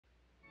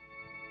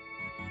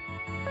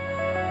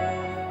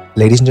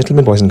Ladies and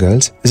gentlemen, boys and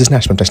girls, this is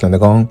Nash from Tesla and the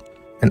Gong.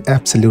 An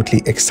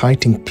absolutely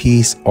exciting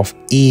piece of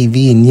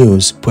EV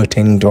news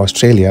pertaining to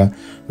Australia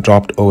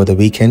dropped over the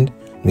weekend.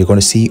 We're going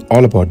to see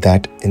all about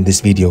that in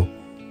this video.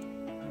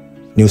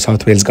 New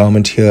South Wales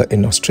government here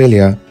in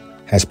Australia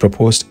has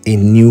proposed a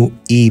new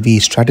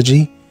EV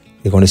strategy.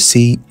 We're going to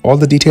see all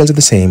the details of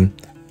the same.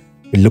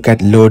 We'll look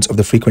at loads of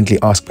the frequently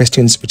asked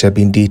questions which have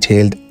been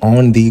detailed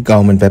on the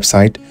government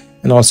website,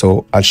 and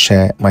also I'll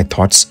share my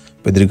thoughts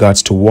with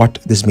regards to what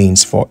this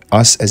means for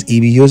us as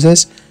EV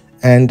users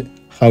and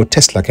how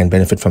Tesla can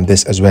benefit from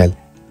this as well.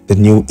 The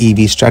new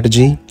EV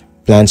strategy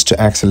plans to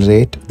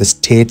accelerate the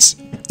state's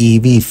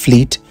EV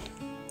fleet,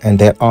 and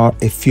there are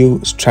a few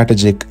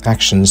strategic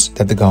actions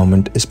that the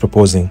government is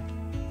proposing.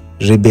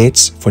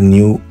 Rebates for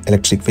new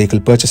electric vehicle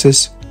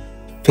purchases,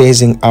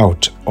 phasing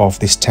out of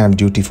the stamp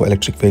duty for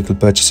electric vehicle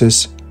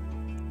purchases,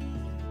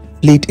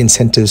 fleet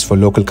incentives for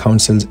local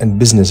councils and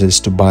businesses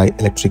to buy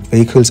electric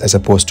vehicles as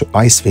opposed to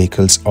ICE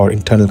vehicles or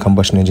internal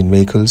combustion engine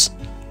vehicles,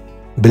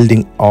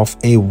 building of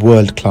a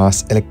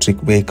world-class electric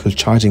vehicle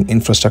charging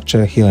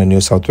infrastructure here in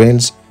New South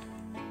Wales,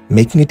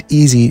 making it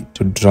easy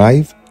to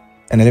drive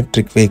an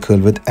electric vehicle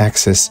with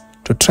access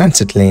to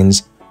transit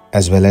lanes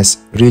as well as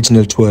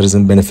regional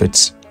tourism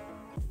benefits.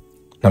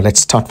 Now let's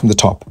start from the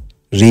top.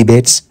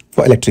 Rebates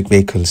for electric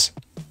vehicles.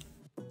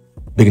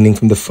 Beginning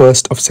from the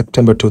 1st of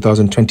September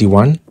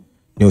 2021,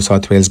 New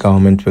South Wales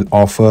government will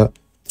offer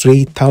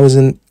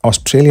 3,000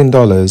 Australian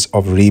dollars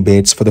of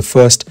rebates for the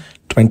first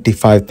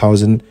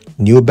 25,000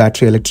 new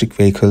battery electric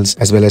vehicles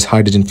as well as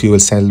hydrogen fuel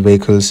cell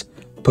vehicles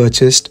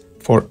purchased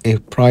for a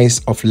price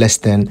of less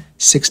than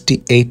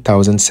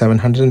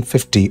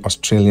 68,750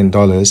 Australian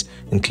dollars,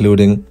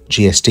 including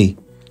GST.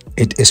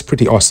 It is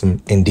pretty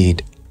awesome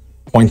indeed.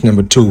 Point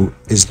number 2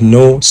 is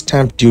no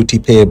stamp duty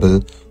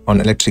payable on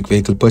electric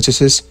vehicle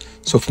purchases.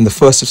 So from the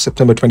 1st of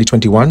September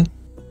 2021,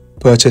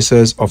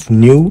 purchasers of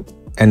new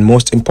and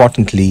most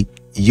importantly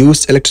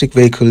used electric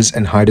vehicles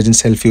and hydrogen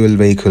cell fuel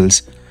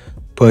vehicles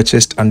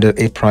purchased under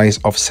a price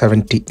of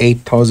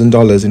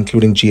 $78,000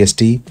 including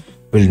GST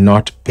will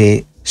not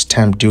pay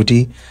stamp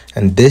duty,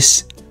 and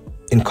this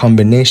in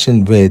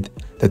combination with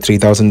the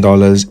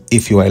 $3,000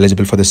 if you are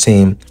eligible for the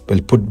same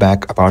will put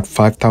back about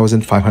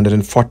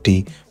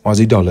 5,540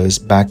 Aussie dollars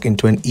back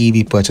into an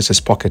EV purchaser's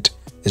pocket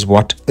is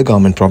what the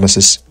government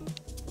promises.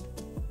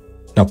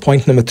 Now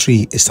point number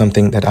 3 is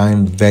something that I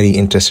am very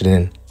interested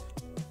in.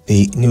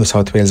 The New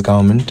South Wales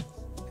government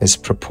is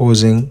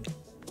proposing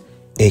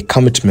a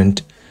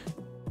commitment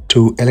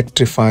to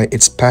electrify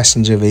its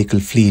passenger vehicle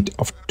fleet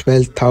of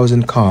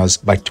 12,000 cars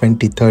by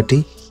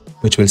 2030,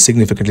 which will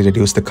significantly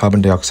reduce the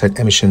carbon dioxide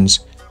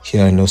emissions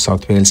here in New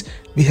South Wales.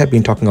 We have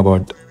been talking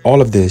about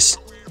all of this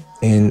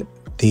in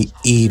the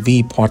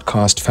EV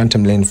podcast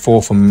Phantom Lane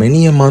 4 for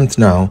many a month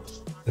now,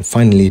 and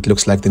finally it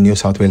looks like the New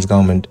South Wales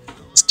government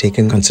has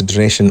taken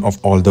consideration of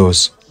all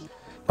those.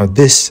 Now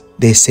this,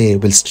 they say,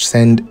 will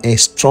send a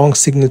strong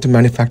signal to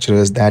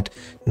manufacturers that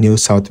New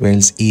South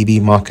Wales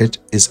EV market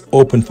is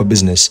open for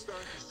business.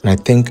 And I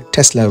think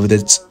Tesla, with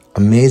its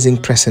amazing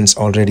presence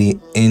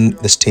already in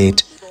the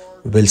state,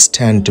 will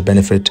stand to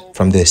benefit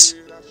from this.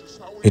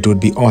 It would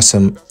be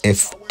awesome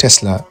if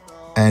Tesla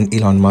and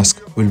Elon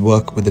Musk will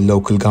work with the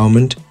local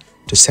government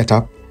to set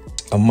up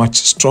a much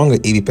stronger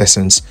EV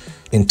presence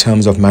in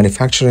terms of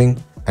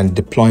manufacturing and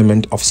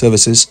deployment of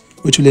services,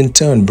 which will in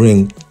turn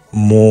bring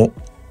more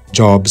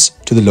jobs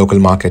to the local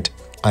market.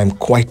 I'm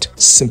quite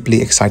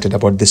simply excited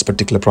about this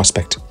particular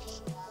prospect.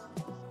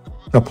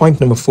 Now point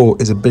number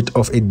 4 is a bit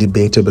of a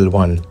debatable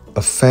one.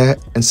 A fair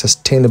and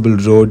sustainable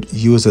road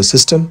user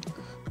system.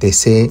 They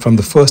say from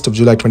the 1st of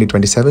July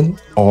 2027,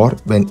 or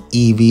when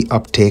EV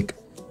uptake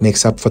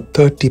makes up for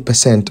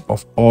 30%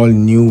 of all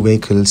new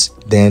vehicles,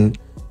 then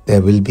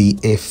there will be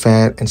a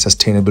fair and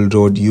sustainable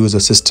road user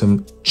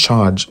system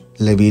charge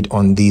levied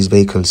on these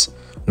vehicles.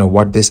 Now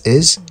what this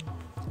is,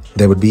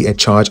 there would be a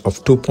charge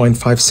of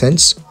 2.5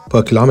 cents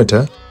per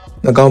kilometer.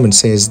 The government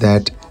says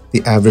that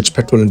the average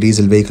petrol and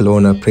diesel vehicle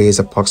owner pays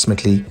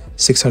approximately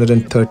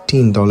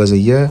 $613 a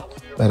year,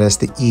 whereas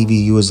the EV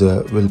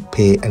user will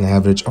pay an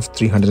average of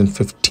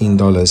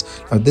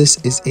 $315. Now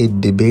this is a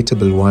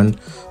debatable one,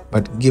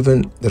 but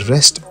given the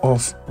rest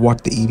of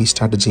what the EV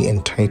strategy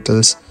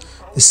entitles,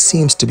 this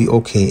seems to be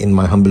okay in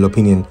my humble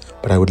opinion,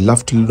 but I would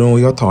love to know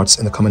your thoughts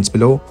in the comments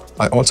below.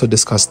 I also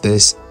discussed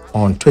this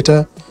on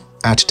Twitter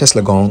at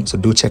Tesla Gong, so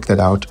do check that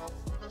out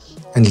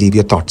and leave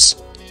your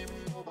thoughts.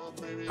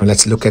 Now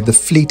let's look at the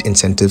fleet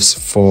incentives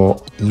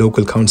for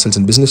local councils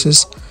and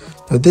businesses.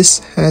 Now this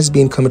has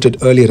been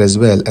committed earlier as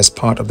well as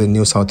part of the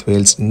New South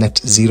Wales Net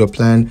Zero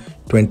Plan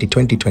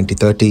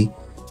 2020-2030,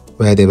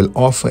 where they will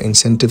offer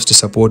incentives to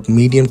support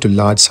medium to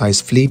large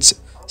size fleets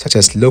such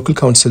as local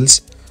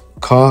councils,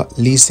 car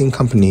leasing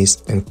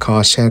companies and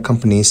car share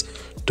companies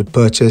to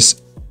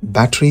purchase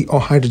battery or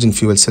hydrogen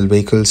fuel cell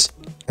vehicles,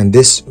 and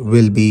this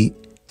will be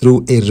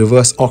through a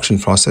reverse auction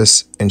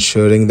process,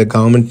 ensuring the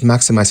government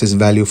maximizes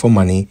value for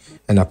money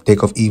and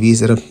uptake of EVs.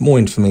 There are more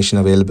information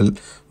available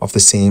of the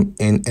same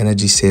in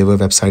Energy Saver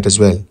website as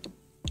well.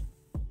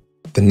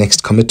 The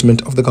next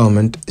commitment of the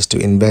government is to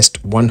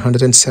invest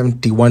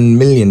 $171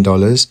 million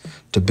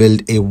to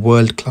build a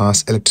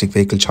world-class electric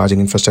vehicle charging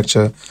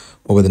infrastructure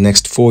over the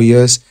next 4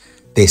 years.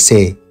 They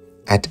say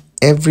at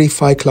every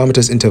 5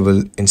 kilometers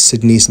interval in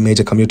Sydney's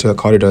major commuter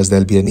corridors,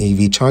 there'll be an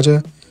EV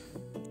charger.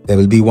 There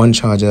will be one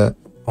charger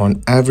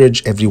on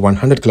average every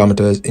 100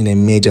 kilometers in a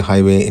major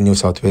highway in New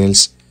South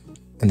Wales.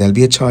 And there'll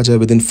be a charger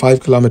within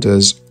 5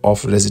 kilometers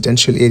of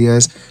residential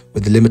areas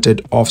with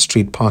limited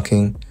off-street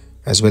parking,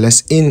 as well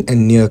as in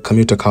and near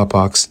commuter car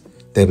parks.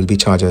 There will be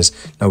chargers.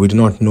 Now, we do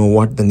not know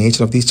what the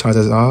nature of these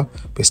chargers are.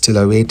 We're still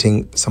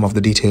awaiting some of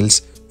the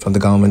details from the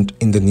government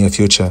in the near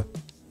future.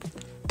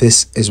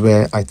 This is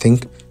where I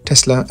think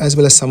Tesla, as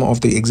well as some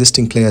of the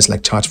existing players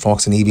like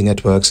ChargeFox and EV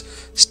Networks,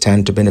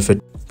 stand to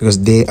benefit,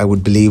 because they, I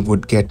would believe,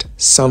 would get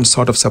some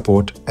sort of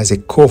support as a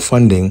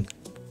co-funding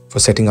for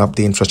setting up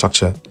the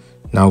infrastructure.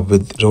 Now,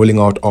 with rolling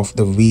out of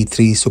the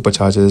V3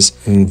 superchargers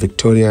in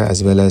Victoria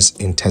as well as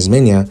in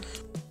Tasmania,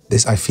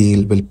 this I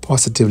feel will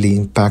positively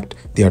impact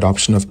the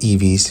adoption of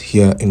EVs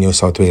here in New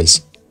South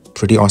Wales.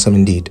 Pretty awesome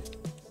indeed.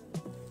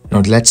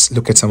 Now let's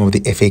look at some of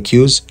the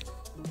FAQs.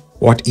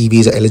 What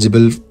EVs are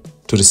eligible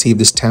to receive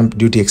this stamp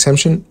duty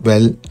exemption?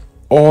 Well,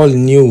 all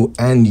new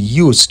and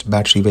used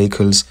battery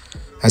vehicles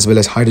as well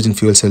as hydrogen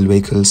fuel cell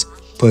vehicles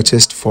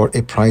purchased for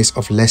a price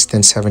of less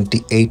than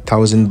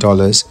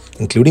 $78,000,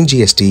 including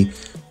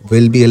GST,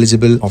 will be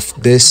eligible of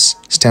this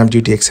stamp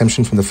duty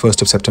exemption from the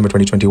 1st of September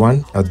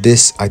 2021. Now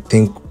this, I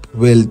think,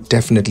 will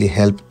definitely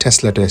help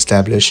Tesla to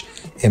establish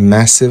a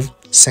massive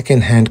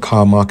second-hand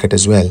car market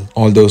as well.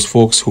 All those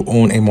folks who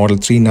own a Model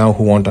 3 now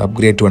who want to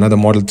upgrade to another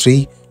Model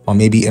 3 or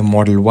maybe a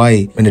Model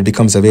Y when it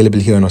becomes available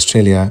here in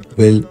Australia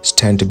will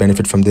stand to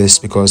benefit from this,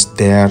 because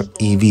their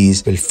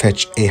EVs will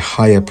fetch a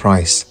higher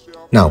price.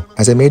 Now,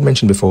 as I made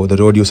mention before, the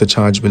road user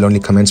charge will only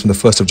commence from the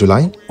 1st of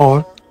July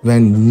or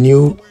when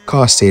new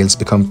car sales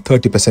become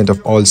 30%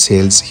 of all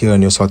sales here in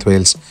New South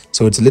Wales.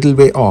 So it's a little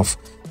way off.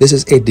 This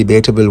is a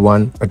debatable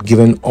one, but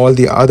given all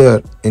the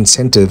other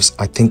incentives,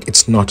 I think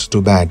it's not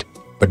too bad.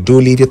 But do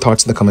leave your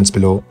thoughts in the comments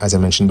below, as I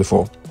mentioned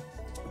before.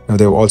 Now,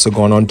 they've also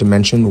gone on to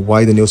mention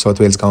why the New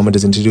South Wales government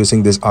is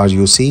introducing this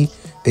RUC.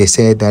 They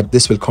say that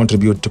this will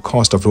contribute to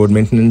cost of road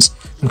maintenance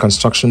and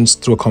constructions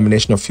through a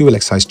combination of fuel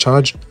excise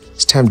charge,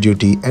 stamp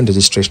duty and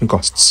registration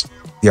costs.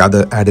 The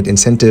other added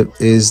incentive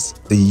is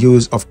the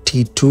use of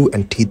T2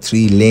 and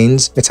T3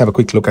 lanes. Let's have a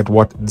quick look at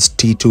what this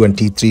T2 and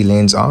T3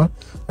 lanes are.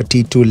 A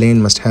T2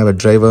 lane must have a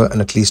driver and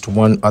at least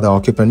one other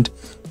occupant,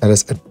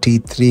 whereas a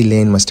T3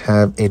 lane must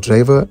have a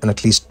driver and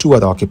at least 2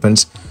 other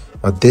occupants.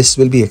 Now, this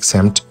will be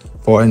exempt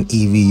for an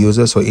EV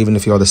user, so even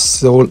if you're the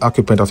sole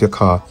occupant of your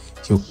car,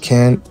 you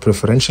can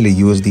preferentially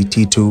use the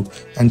T2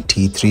 and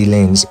T3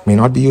 lanes. It may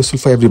not be useful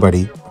for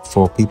everybody.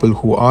 For people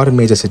who are in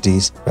major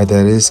cities where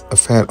there is a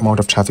fair amount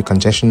of traffic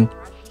congestion,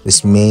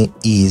 this may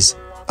ease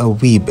a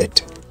wee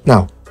bit.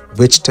 Now,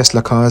 which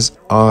Tesla cars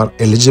are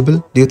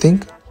eligible, do you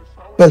think?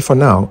 Well, for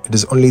now, it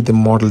is only the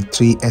Model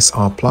 3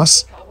 SR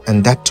Plus,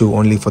 and that too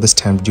only for the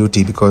stamp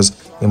duty, because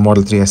the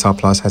Model 3 SR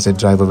Plus has a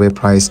drive-away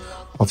price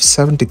of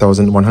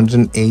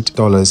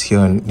 $70,108 here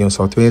in New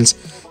South Wales.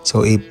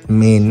 So it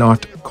may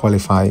not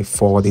qualify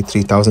for the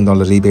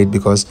 $3,000 rebate,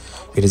 because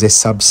it is a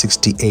sub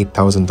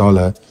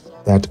 $68,000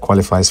 that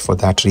qualifies for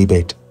that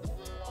rebate.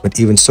 But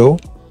even so,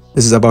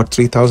 this is about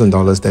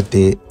 $3,000 that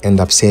they end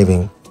up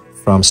saving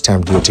from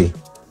stamp duty.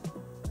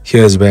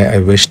 Here's where I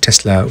wish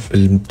Tesla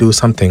will do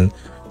something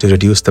to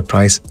reduce the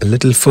price a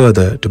little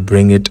further to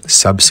bring it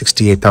sub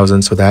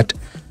 68,000 so that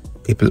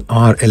people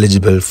are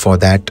eligible for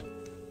that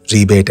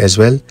rebate as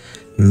well.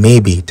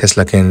 Maybe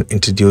Tesla can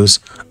introduce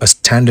a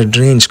standard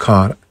range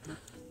car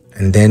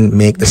and then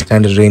make the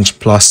standard range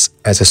plus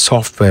as a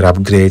software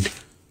upgrade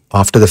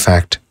after the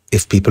fact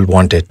if people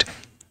want it.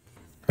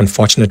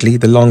 Unfortunately,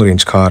 the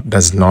long-range car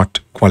does not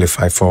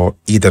qualify for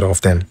either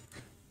of them.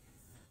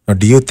 Now,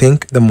 do you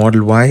think the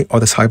Model Y or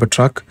the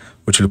Cybertruck,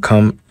 which will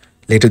come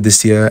later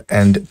this year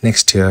and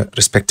next year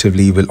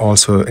respectively, will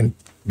also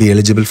be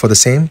eligible for the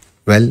same?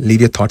 Well,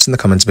 leave your thoughts in the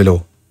comments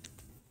below.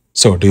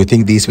 So, do you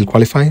think these will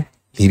qualify?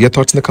 Leave your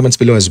thoughts in the comments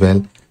below as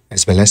well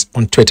as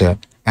on Twitter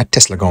at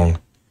TeslaGong.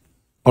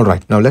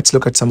 Alright, now let's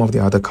look at some of the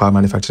other car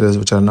manufacturers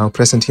which are now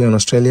present here in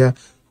Australia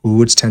who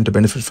would stand to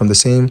benefit from the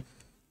same.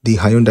 The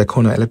Hyundai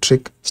Kona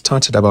Electric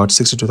starts at about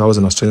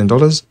 62,000 Australian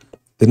dollars.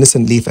 The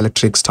Nissan Leaf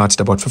Electric starts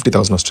at about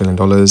 50,000 Australian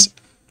dollars.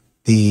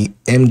 The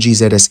MG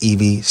ZS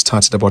EV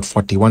starts at about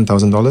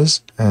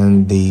 $41,000,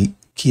 and the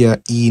Kia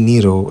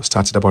e-Niro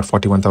starts at about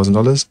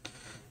 $41,000.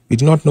 We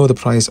do not know the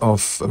price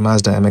of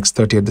Mazda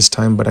MX-30 at this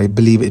time, but I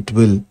believe it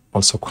will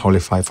also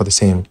qualify for the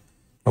same.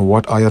 Now,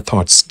 what are your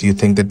thoughts? Do you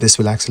think that this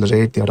will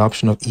accelerate the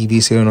adoption of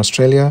EVs here in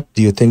Australia?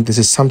 Do you think this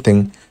is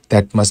something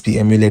that must be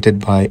emulated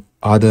by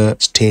other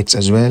states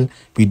as well?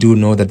 We do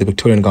know that the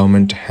Victorian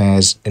government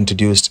has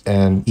introduced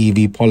an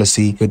EV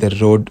policy with a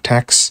road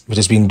tax, which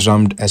is being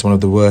drummed as one of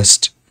the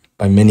worst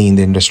by many in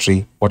the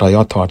industry. What are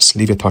your thoughts?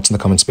 Leave your thoughts in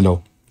the comments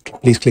below.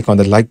 Please click on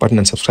the like button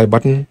and subscribe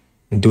button,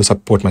 and do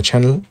support my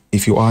channel.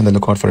 If you are on the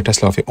lookout for a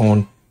Tesla of your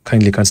own,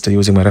 kindly consider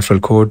using my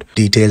referral code.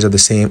 Details of the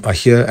same are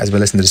here as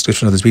well as in the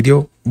description of this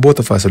video. Both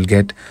of us will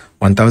get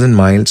 1000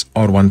 miles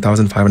or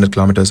 1500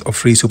 kilometers of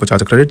free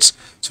supercharger credits.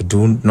 So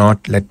do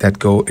not let that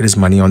go. It is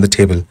money on the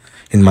table.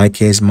 In my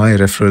case, my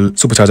referral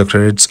supercharger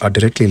credits are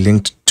directly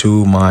linked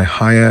to my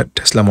higher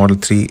Tesla Model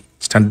 3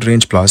 Standard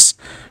Range Plus,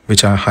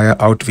 which I hire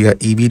out via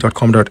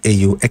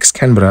ev.com.au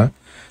Ex-Canberra.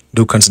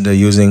 Do consider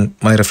using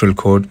my referral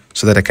code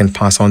so that I can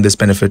pass on this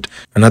benefit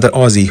another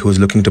Aussie who is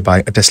looking to buy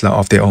a Tesla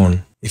of their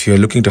own. If you are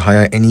looking to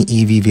hire any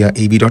EV via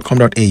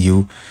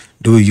ev.com.au,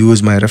 do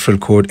use my referral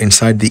code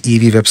inside the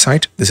EV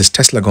website. This is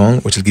Tesla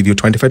Gong, which will give you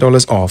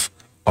 $25 off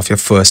of your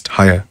first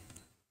hire.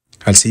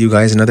 I'll see you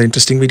guys in another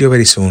interesting video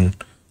very soon.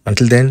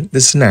 Until then,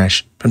 this is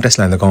Nash from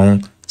Tesla and the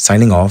Gong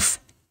signing off.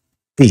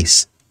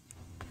 Peace.